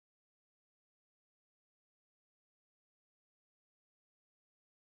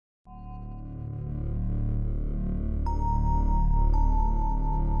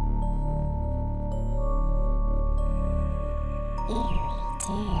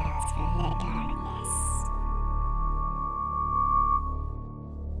tales from the darkness.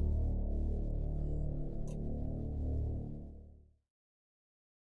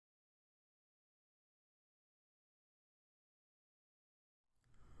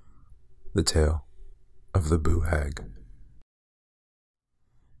 The Tale of the Boo Hag.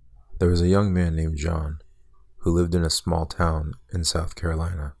 There was a young man named John who lived in a small town in South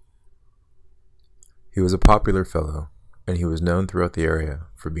Carolina. He was a popular fellow, and he was known throughout the area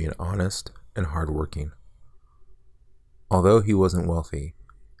for being honest and hardworking. Although he wasn't wealthy,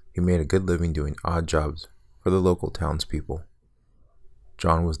 he made a good living doing odd jobs for the local townspeople.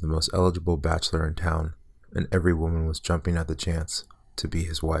 John was the most eligible bachelor in town, and every woman was jumping at the chance to be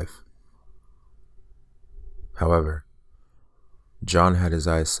his wife. However, John had his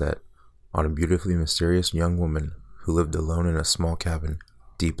eyes set on a beautifully mysterious young woman who lived alone in a small cabin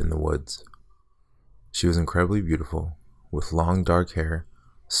deep in the woods. She was incredibly beautiful, with long dark hair,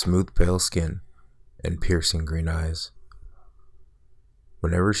 smooth pale skin, and piercing green eyes.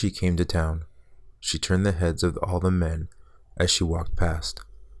 Whenever she came to town, she turned the heads of all the men as she walked past.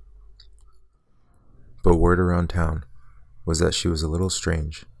 But word around town was that she was a little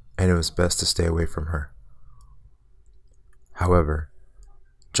strange, and it was best to stay away from her. However,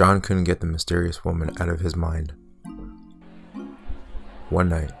 John couldn't get the mysterious woman out of his mind. One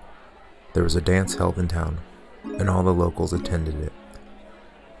night, there was a dance held in town, and all the locals attended it.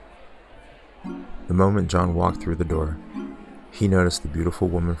 The moment John walked through the door, he noticed the beautiful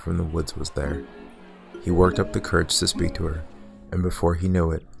woman from the woods was there. He worked up the courage to speak to her, and before he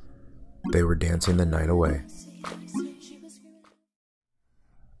knew it, they were dancing the night away.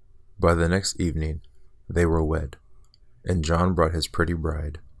 By the next evening, they were wed, and John brought his pretty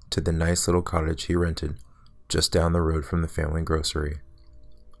bride to the nice little cottage he rented just down the road from the family grocery.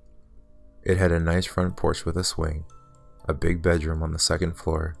 It had a nice front porch with a swing, a big bedroom on the second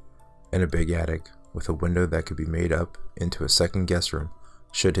floor, and a big attic with a window that could be made up into a second guest room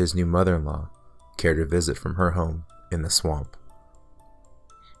should his new mother-in-law care to visit from her home in the swamp.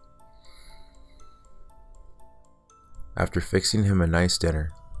 After fixing him a nice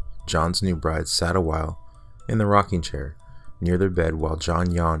dinner, John's new bride sat a while in the rocking chair near their bed while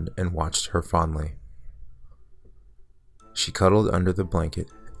John yawned and watched her fondly. She cuddled under the blanket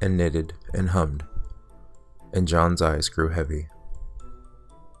and knitted and hummed, and John's eyes grew heavy.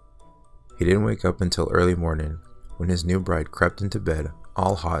 He didn't wake up until early morning, when his new bride crept into bed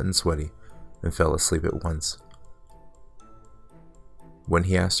all hot and sweaty and fell asleep at once. When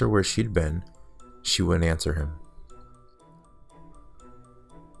he asked her where she'd been, she wouldn't answer him.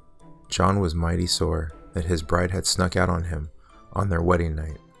 John was mighty sore that his bride had snuck out on him on their wedding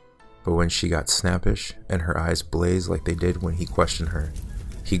night, but when she got snappish and her eyes blazed like they did when he questioned her,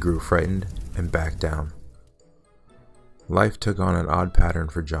 he grew frightened and backed down. Life took on an odd pattern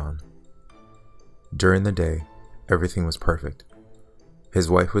for John. During the day, everything was perfect. His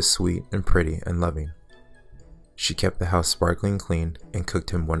wife was sweet and pretty and loving. She kept the house sparkling clean and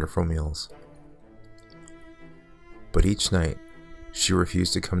cooked him wonderful meals. But each night, she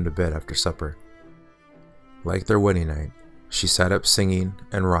refused to come to bed after supper. Like their wedding night, she sat up singing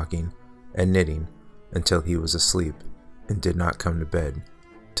and rocking and knitting until he was asleep and did not come to bed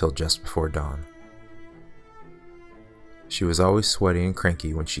till just before dawn. She was always sweaty and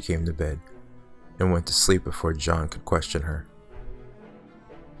cranky when she came to bed and went to sleep before John could question her.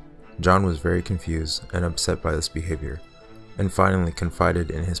 John was very confused and upset by this behavior, and finally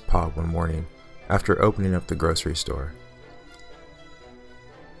confided in his pa one morning after opening up the grocery store.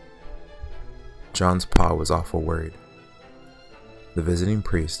 John's pa was awful worried. The visiting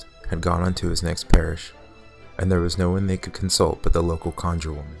priest had gone on to his next parish, and there was no one they could consult but the local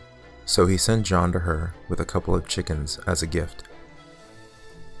conjure woman, so he sent John to her with a couple of chickens as a gift.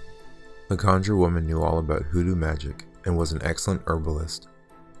 The conjure woman knew all about hoodoo magic and was an excellent herbalist.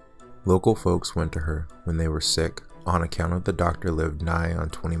 Local folks went to her when they were sick on account of the doctor lived nigh on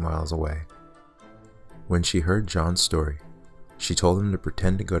 20 miles away. When she heard John's story, she told him to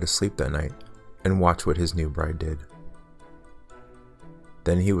pretend to go to sleep that night and watch what his new bride did.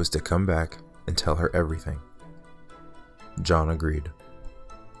 Then he was to come back and tell her everything. John agreed.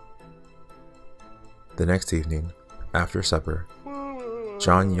 The next evening, after supper,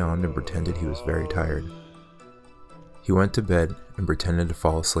 John yawned and pretended he was very tired. He went to bed and pretended to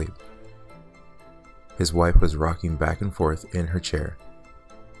fall asleep. His wife was rocking back and forth in her chair,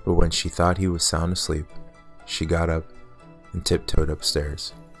 but when she thought he was sound asleep, she got up and tiptoed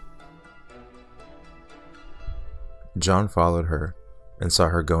upstairs. John followed her and saw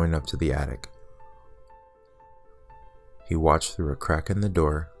her going up to the attic. He watched through a crack in the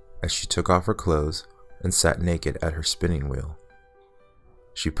door as she took off her clothes and sat naked at her spinning wheel.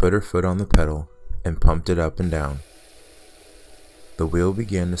 She put her foot on the pedal and pumped it up and down. The wheel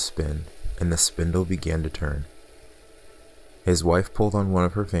began to spin and the spindle began to turn. His wife pulled on one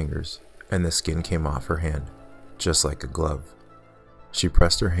of her fingers and the skin came off her hand, just like a glove. She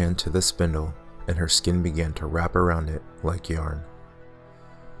pressed her hand to the spindle and her skin began to wrap around it like yarn.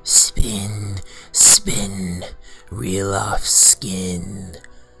 Spin, spin, reel off skin,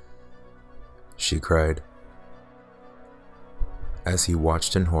 she cried. As he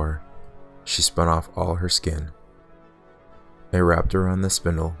watched in horror, she spun off all her skin. It wrapped around the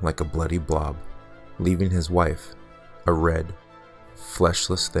spindle like a bloody blob, leaving his wife, a red,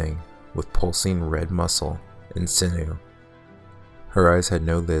 fleshless thing with pulsing red muscle and sinew. Her eyes had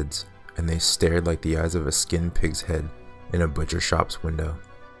no lids, and they stared like the eyes of a skinned pig's head in a butcher shop's window.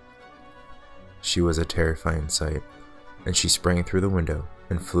 She was a terrifying sight, and she sprang through the window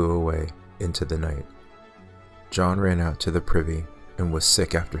and flew away into the night. John ran out to the privy and was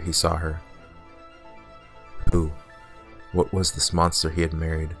sick after he saw her. Who? What was this monster he had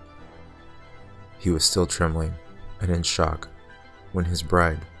married? He was still trembling and in shock when his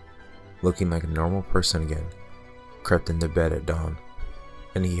bride, looking like a normal person again, crept into bed at dawn,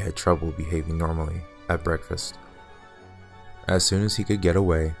 and he had trouble behaving normally at breakfast. As soon as he could get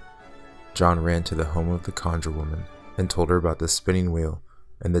away, John ran to the home of the conjure woman and told her about the spinning wheel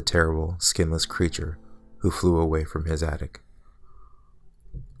and the terrible, skinless creature who flew away from his attic.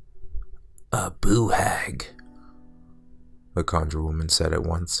 a boo hag, the conjure woman said at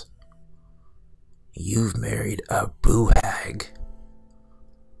once. You've married a boo hag.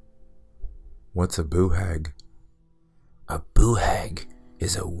 What's a boo hag? A boo hag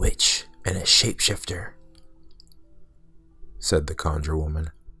is a witch and a shapeshifter, said the conjure woman.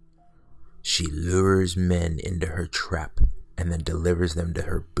 She lures men into her trap and then delivers them to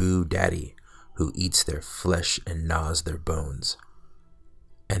her boo daddy, who eats their flesh and gnaws their bones.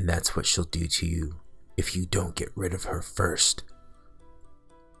 And that's what she'll do to you if you don't get rid of her first.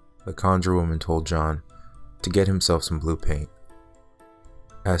 The conjure woman told John to get himself some blue paint.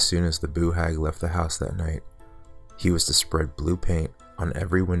 As soon as the boo hag left the house that night, he was to spread blue paint on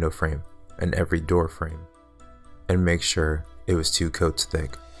every window frame and every door frame, and make sure it was 2 coats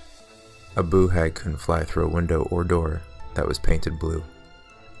thick. A boo hag couldn't fly through a window or door that was painted blue,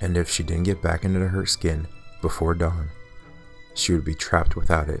 and if she didn't get back into her skin before dawn, she would be trapped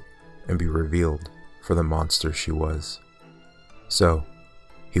without it and be revealed for the monster she was. So,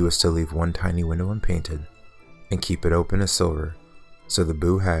 he was to leave one tiny window unpainted and keep it open as silver so the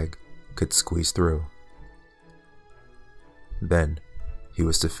boo hag could squeeze through. Then, he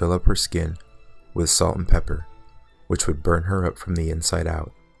was to fill up her skin with salt and pepper, which would burn her up from the inside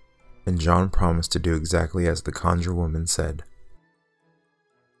out, and John promised to do exactly as the conjure woman said.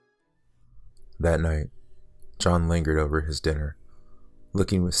 That night, John lingered over his dinner,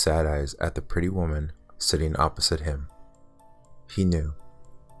 looking with sad eyes at the pretty woman sitting opposite him. He knew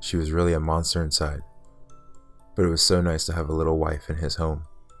she was really a monster inside, but it was so nice to have a little wife in his home.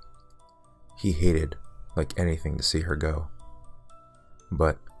 He hated like anything to see her go,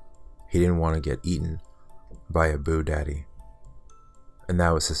 but he didn't want to get eaten by a boo daddy, and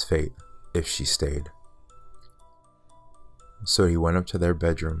that was his fate if she stayed. So he went up to their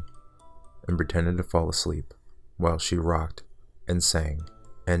bedroom and pretended to fall asleep while she rocked and sang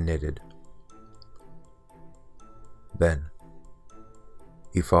and knitted. Then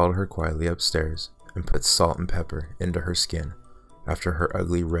he followed her quietly upstairs and put salt and pepper into her skin after her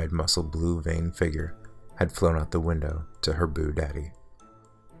ugly red muscled blue veined figure had flown out the window to her boo daddy.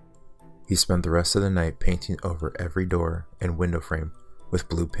 He spent the rest of the night painting over every door and window frame with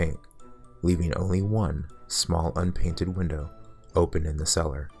blue paint, leaving only one small unpainted window open in the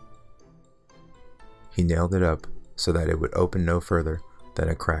cellar. He nailed it up so that it would open no further than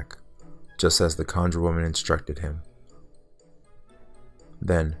a crack, just as the conjure woman instructed him.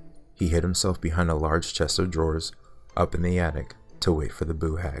 Then he hid himself behind a large chest of drawers up in the attic to wait for the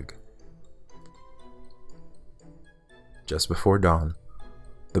boo hag. Just before dawn,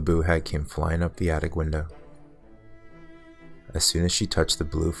 the boo hag came flying up the attic window. As soon as she touched the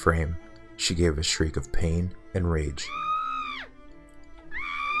blue frame, she gave a shriek of pain and rage.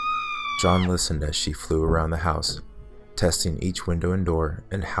 John listened as she flew around the house, testing each window and door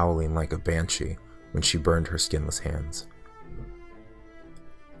and howling like a banshee when she burned her skinless hands.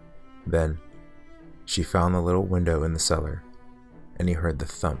 Then, she found the little window in the cellar, and he heard the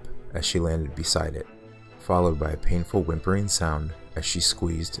thump as she landed beside it, followed by a painful whimpering sound as she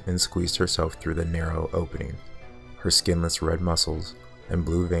squeezed and squeezed herself through the narrow opening, her skinless red muscles and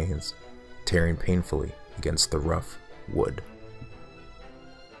blue veins tearing painfully against the rough wood.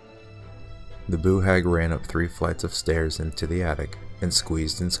 The boo hag ran up 3 flights of stairs into the attic and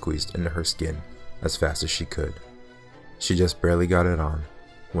squeezed into her skin as fast as she could. She just barely got it on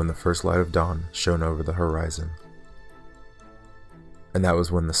when the first light of dawn shone over the horizon. And that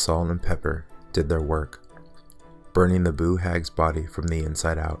was when the salt and pepper did their work, burning the boo hag's body from the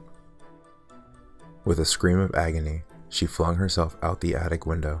inside out. With a scream of agony, she flung herself out the attic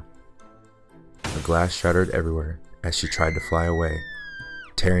window. The glass shattered everywhere as she tried to fly away,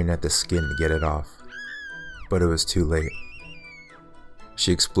 tearing at the skin to get it off. But it was too late.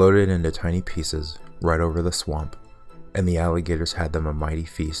 She exploded into tiny pieces right over the swamp, and the alligators had them a mighty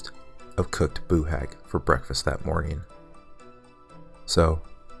feast of cooked boo hag for breakfast that morning. So,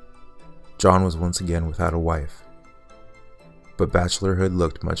 John was once again without a wife, but bachelorhood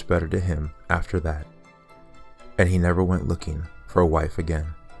looked much better to him after that, and he never went looking for a wife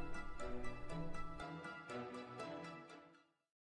again.